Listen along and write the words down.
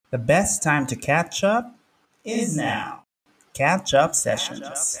The best time to catch up is now. Catch up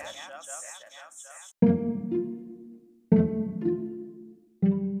sessions.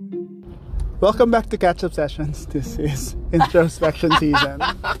 Welcome back to Catch Up Sessions. This is introspection season.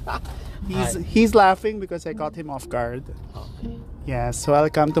 He's laughing because I caught him off guard. Okay. Yes,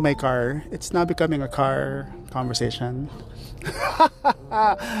 welcome to my car. It's now becoming a car conversation.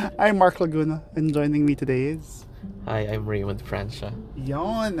 I'm Mark Laguna, and joining me today is... Hi, I'm Raymond Francia.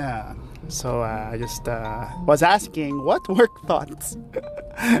 Yon. So I just was asking what work thoughts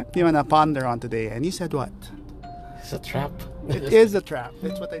you want to ponder on today, and you said what? It's a trap. It is a trap.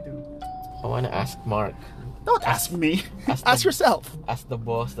 It's what I do. I want to ask Mark. Don't ask me. Ask Ask yourself. As the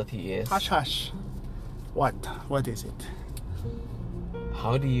boss that he is. Hush, hush. What? What is it?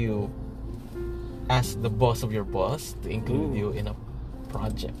 How do you ask the boss of your boss to include you in a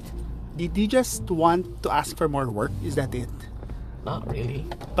project? Did you just want to ask for more work? Is that it? Not really.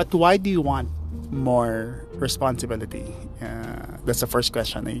 But why do you want more responsibility? That's the first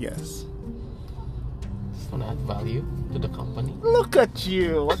question, I guess. Just want to add value to the company. Look at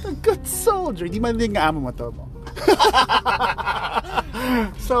you! What a good soldier! Di man din nga amo mo to.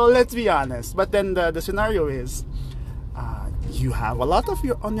 So let's be honest. But then the scenario is, you have a lot of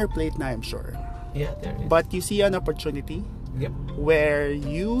on your plate now, I'm sure. Yeah, there is. But you see an opportunity Yep. where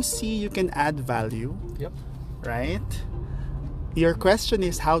you see you can add value, Yep. right? Your question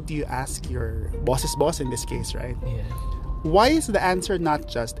is, how do you ask your boss's boss in this case, right? Yeah. Why is the answer not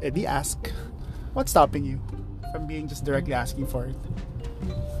just, Eddie, ask? What's stopping you from being just directly asking for it?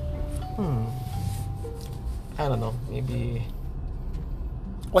 I don't know. Maybe.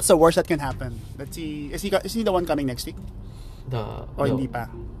 What's the worst that can happen? Let's see. Is he the one coming next week? Or hindi pa?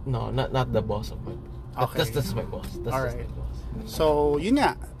 No, not the boss of my. Okay. That's my boss. That's All just right. my boss. So, yun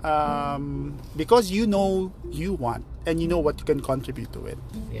nga. Because you know you want and you know what you can contribute to it.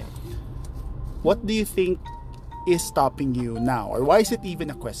 Yeah. What do you think is stopping you now? Or why is it even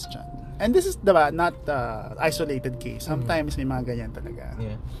a question? And this is not isolated case. Sometimes may mga ganyan talaga.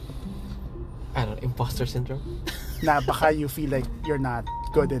 Yeah. I don't know. Imposter syndrome. Na baka you feel like you're not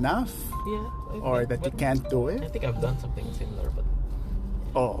good enough. Yeah. Or that you can't do I it. think I've done something similar, but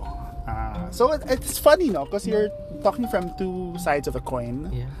Oh. So it's funny, no? Because you're talking from two sides of a coin.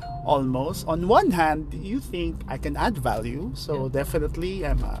 yeah. Almost. On one hand, you think I can add value. So Yeah. definitely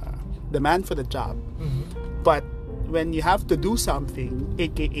I'm the man for the job. Mm-hmm. But when you have to do something,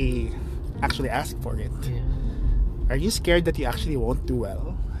 aka actually ask for it, Yeah. are you scared that you actually won't do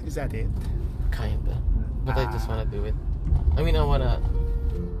well? Is that it? Kinda. But I just wanna do it. I mean, I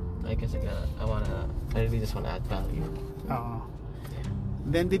really just wanna add value.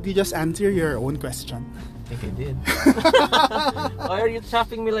 Then did you just answer your own question? I think I did. Why are you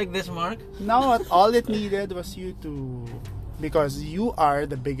trapping me like this, Mark? No, all it needed was you to, because you are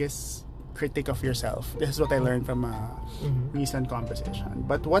the biggest critic of yourself. This is what I learned from a recent conversation.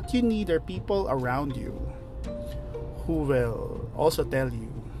 But what you need are people around you who will also tell you,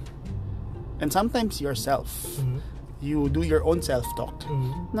 and sometimes yourself, you do your own self-talk.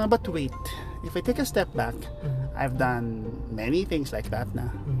 No, but wait, if I take a step back, I've done many things like that na.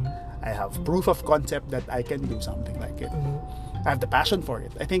 I have proof of concept that I can do something like it. I have the passion for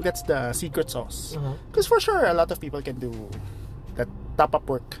it. I think that's the secret sauce. Because for sure, a lot of people can do that top-up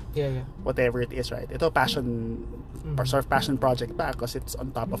work. Yeah. Whatever it is, right? Ito passion, or sort of passion project pa because it's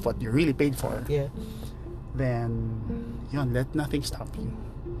on top of what you're really paid for. Yeah. Then, yun, let nothing stop you.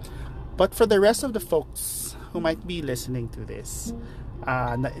 But for the rest of the folks who might be listening to this,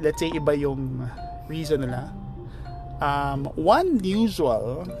 let's say iba yung reason nila. One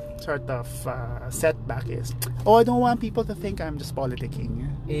usual sort of setback is, I don't want people to think I'm just politicking.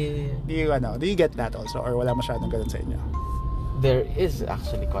 Yeah. Do you get that also? Or wala masyadong ganun sa inyo? There is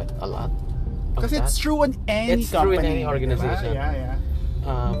actually quite a lot. Because it's true in any It's company. true in any organization. Diba?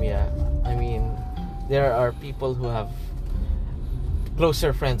 Yeah. Yeah. I mean, there are people who have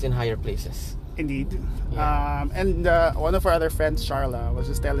closer friends in higher places. Indeed. Yeah. And one of our other friends, Charla, was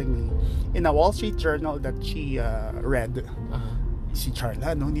just telling me in a Wall Street Journal that she read. Si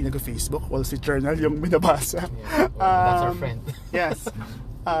Charla, no? Hindi nag-Facebook. Wall Street Journal yung binabasa. Yeah. Well, that's our friend. Yes.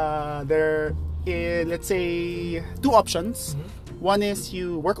 There is, let's say, two options. One is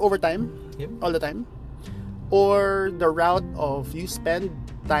you work overtime all the time. Or the route of you spend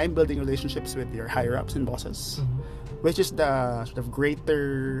time building relationships with your higher-ups and bosses. Which is the sort of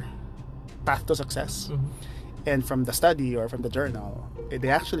greater path to success. And from the study or from the journal, they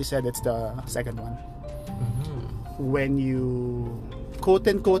actually said it's the second one. When you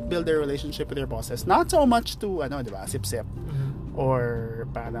quote-unquote build a relationship with your bosses, not so much to, diba, sip-sip, or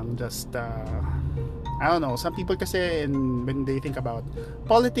parang just I don't know, some people kasi when they think about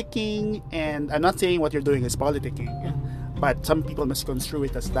politicking, and I'm not saying what you're doing is politicking, but some people must construe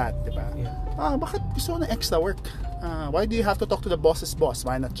it as that, diba? Yeah. Bakit gusto mo na extra work? Why do you have to talk to the boss's boss?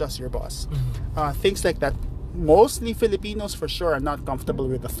 Why not just your boss? Things like that. Mostly Filipinos for sure are not comfortable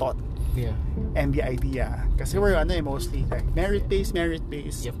with the thought. Yeah. And the idea. Kasi we're mostly like merit-based.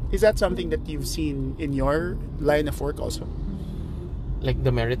 Yep. Is that something that you've seen in your line of work also? Like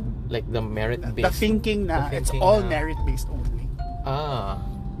the merit based. The thinking na it's all merit-based only.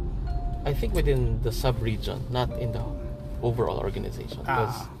 I think within the sub-region, not in the overall organization.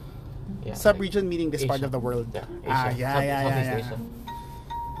 Yeah, sub-region meaning this Asia. part of the world. Yeah, Asia. Southeast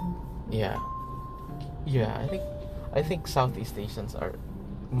Asia. Yeah, I think Southeast Asians are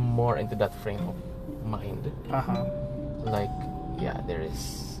more into that frame of mind. Like, there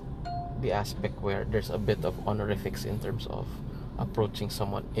is the aspect where there's a bit of honorifics in terms of approaching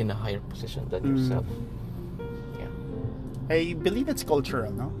someone in a higher position than yourself. Yeah, I believe it's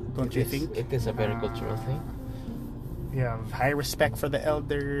cultural, no? Don't you think? It is a very cultural thing. We have high respect for the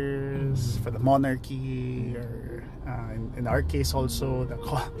elders, for the monarchy, or in our case also the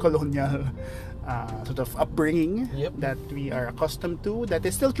colonial sort of upbringing that we are accustomed to. That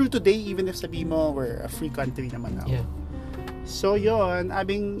is still true today, even if sabi mo we're a free country naman now. Yeah. So yun,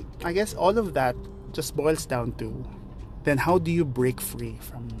 I guess all of that just boils down to, then how do you break free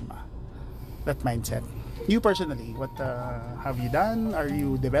from that mindset? You personally, what have you done? Are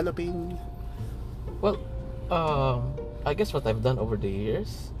you developing? Well, I guess what I've done over the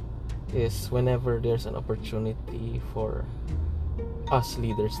years is whenever there's an opportunity for us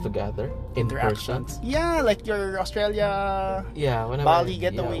leaders to gather in person. Yeah, like your Australia, whenever Bali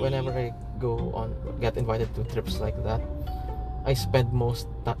getaway. Whenever I get invited to trips like that, I spend most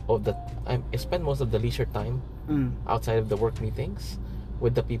of the leisure time outside of the work meetings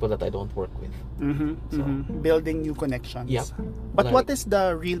with the people that I don't work with. Building new connections. Yep. But Like, what is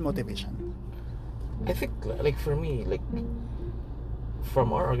the real motivation? I think, like for me, like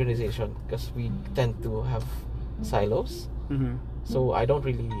from our organization, because we tend to have silos, so I don't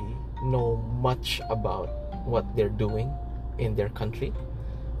really know much about what they're doing in their country.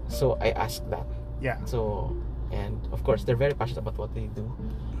 So I ask that. Yeah. So, and of course they're very passionate about what they do,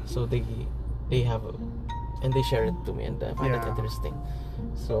 so they have and they share it to me, and I find it interesting.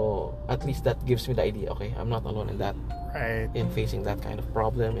 So at least that gives me the idea. Okay, I'm not alone in that. Right. In facing that kind of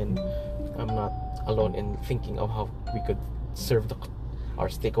problem, and I'm not alone in thinking of how we could serve our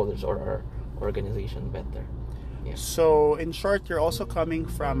stakeholders or our organization better. Yeah. So in short, you're also coming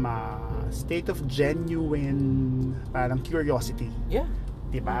from a state of genuine parang curiosity. Yeah.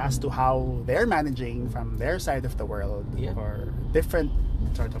 Diba? As to how they're managing from their side of the world, or different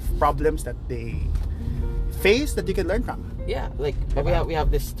sort of problems that they face that you can learn from. Yeah, like we have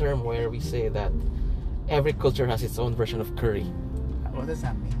this term where we say that every culture has its own version of curry. What does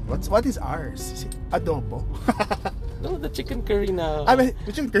that mean? What is ours? Is it adobo? No, the chicken curry na. May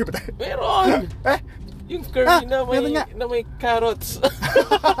chicken curry ba tayo? Meron! Yung curry na meron nga. may carrots.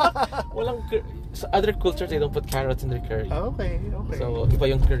 Walang sa other cultures, they don't put carrots in their curry. Okay. So, iba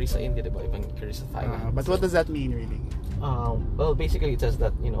yung curry sa India, diba? Iba yung curry sa Thailand. But what does that mean, really? Well, basically, it says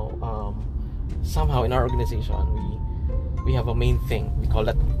that, somehow in our organization, we have a main thing. We call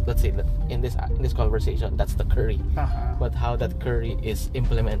that, let's say that in this conversation, that's the curry. But how that curry is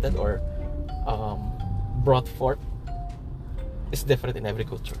implemented or brought forth is different in every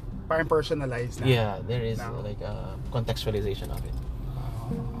culture. Parang personalized na. Yeah, there is like a contextualization of it.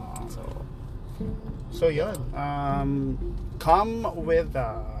 So yun. Come with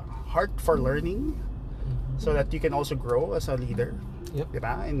a heart for learning, so that you can also grow as a leader. Yep.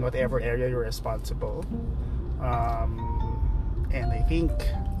 Diba? In whatever area you're responsible. And I think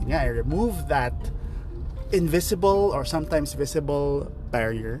I remove that invisible or sometimes visible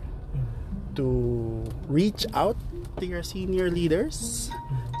barrier to reach out to your senior leaders.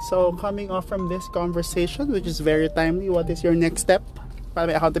 So coming off from this conversation, which is very timely, what is your next step para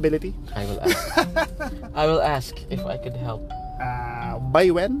may accountability? I will ask. I will ask if I could help. By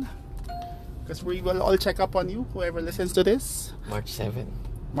when? Because we will all check up on you, whoever listens to this. March 7.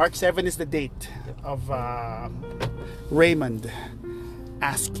 March 7 is the date of Raymond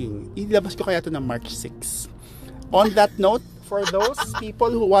asking. Ilabas ko kaya ito ng March 6. On that note, for those people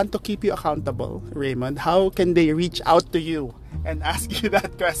who want to keep you accountable, Raymond, how can they reach out to you and ask you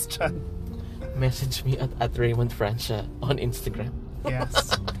that question? Message me at Raymond Francia on Instagram.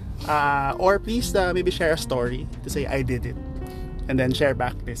 Yes. Or please maybe share a story to say I did it. And then share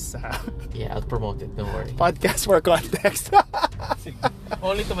back this yeah, I'll promote it, don't worry. Podcast for context.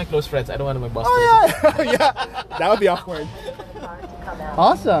 Only to my close friends. I don't want my boss to yeah. That would be awkward.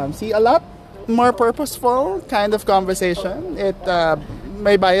 Awesome. See, a lot more purposeful kind of conversation. It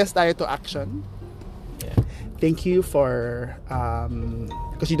may bias tayo to action. Yeah. Thank you for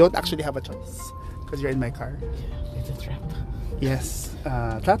because you don't actually have a choice because you're in my car. Yeah, it's a trap. Yes,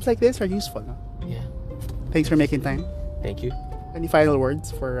 traps like this are useful. No? Yeah. Thanks for making time. Thank you. Any final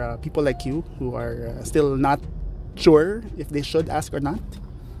words for people like you who are still not sure if they should ask or not?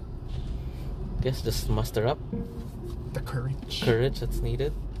 Guess just muster up The courage. that's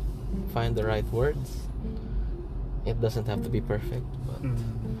needed. Find the right words. It doesn't have to be perfect, but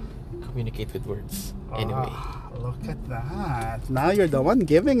communicate with words anyway. Look at that. Now you're the one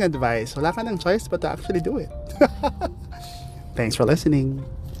giving advice. Wala ka ng choice but to actually do it. Thanks for listening.